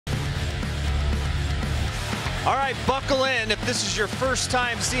All right, buckle in if this is your first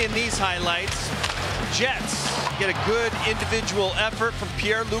time seeing these highlights. Jets get a good individual effort from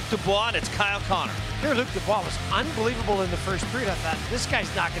Pierre-Luc Dubois, and it's Kyle Connor. Pierre-Luc Dubois was unbelievable in the first period. I thought, this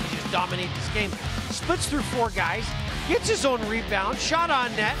guy's not going to just dominate this game. Splits through 4 guys, gets his own rebound, shot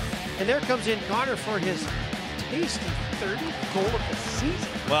on net, and there comes in Connor for his tasty 30th goal of the season.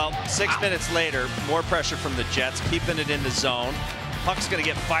 Well, 6 minutes later, more pressure from the Jets, keeping it in the zone. Puck's going to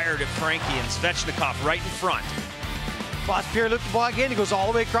get fired at Frankie, and Svechnikov right in front. Well, Pierre-Luc Dubois again. He goes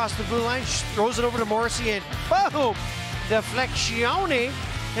all the way across the blue line, throws it over to Morrissey, and boom! Deflectione.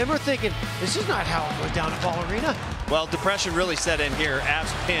 And we're thinking, this is not how it goes down at Ball Arena. Well, depression really set in here.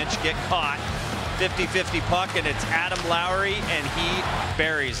 Avs pinch, get caught. 50-50 puck, and it's Adam Lowry, and he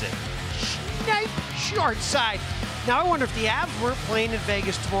buries it. Snipe, short side. Now I wonder if the Avs weren't playing in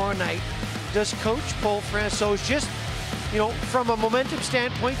Vegas tomorrow night. Does Coach Paul Francois just, you know, from a momentum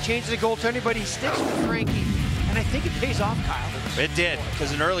standpoint, change the goaltender, but he sticks with Frankie. And I think it pays off, Kyle. It did,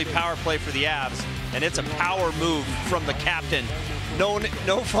 because an early power play for the Avs, and it's a power move from the captain. No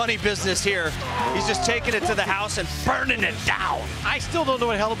funny business here. He's just taking it to the house and burning it down. I still don't know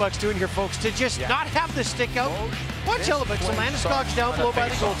what Hellebuck's doing here, folks, to just not have the stick out. Watch Hellebuck. So Landeskog's down below by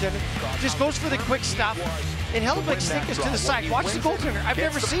the goaltender. Just goes for the quick stop. And Hellebuck's stick is to the side. Watch the goaltender. I've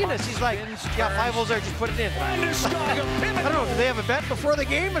never seen this. He's like, yeah, 5 holes there, just put it in. I don't know, do they have a bet before the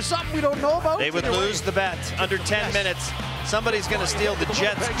game or something we don't know about? They would lose the bet. Under 10 minutes, somebody's going to steal the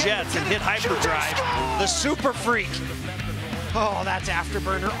Jets and hit hyperdrive. The super freak. Oh, that's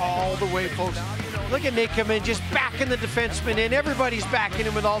afterburner all the way, folks. Look at Nick come in, just backing the defenseman in. Everybody's backing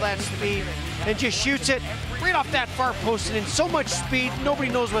him with all that speed and just shoots it right off that far post. And in so much speed, nobody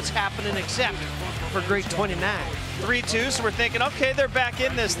knows what's happening except for grade 29. 3-2, so we're thinking, okay, they're back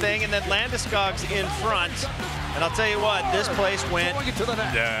in this thing, and then Landeskog's in front. And I'll tell you what, this place went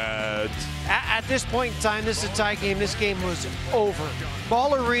dead. At this point in time, this is a tie game. This game was over.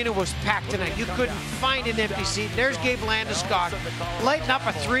 Ball Arena was packed tonight. You couldn't find an empty seat. There's Gabe Landeskog lighting up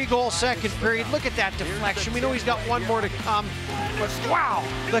a 3-goal second period. Look at that deflection. We know he's got one more to come. But wow,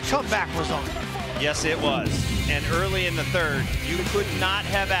 the comeback was on. Yes, it was. And early in the third, you could not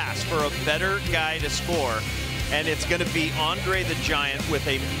have asked for a better guy to score. And it's going to be Andre the Giant with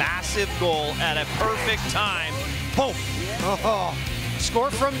a massive goal at a perfect time. Boom! Oh,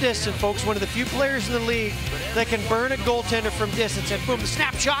 score from distance, folks. One of the few players in the league that can burn a goaltender from distance. And boom, the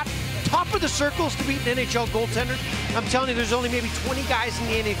snapshot, top of the circles to beat an NHL goaltender. I'm telling you, there's only maybe 20 guys in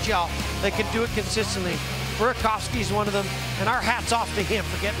the NHL that can do it consistently. Burakovsky's one of them, and our hat's off to him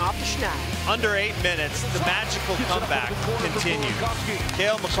for getting off the schneid. Under 8 minutes, the magical comeback continues.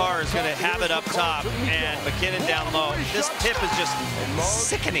 Cale Makar is going to have it up top, and MacKinnon down low. This tip is just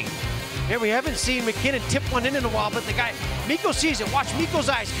sickening. Yeah, we haven't seen MacKinnon tip one in a while, but the guy, Mikko sees it. Watch Mikko's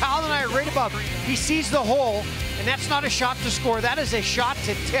eyes. Kyle and I are right above. He sees the hole, and that's not a shot to score. That is a shot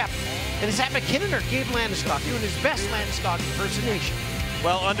to tip. And is that MacKinnon or Gabe Landeskog doing his best Landeskog impersonation?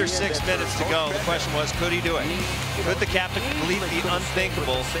 Well, under 6 minutes to go, the question was, could he do it? Could the captain complete the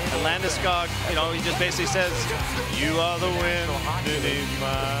unthinkable? And Landeskog, you know, he just basically says, you are the wind beneath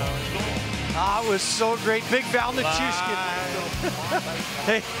my... Ah, it was so great. Big Val Nichushkin.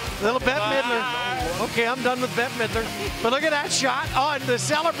 Hey, little Bette Midler. Okay, I'm done with Bette Midler. But look at that shot. Oh, and the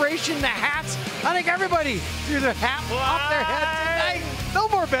celebration, the hats. I think everybody threw their hat off their head tonight. No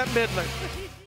more Bette Midler.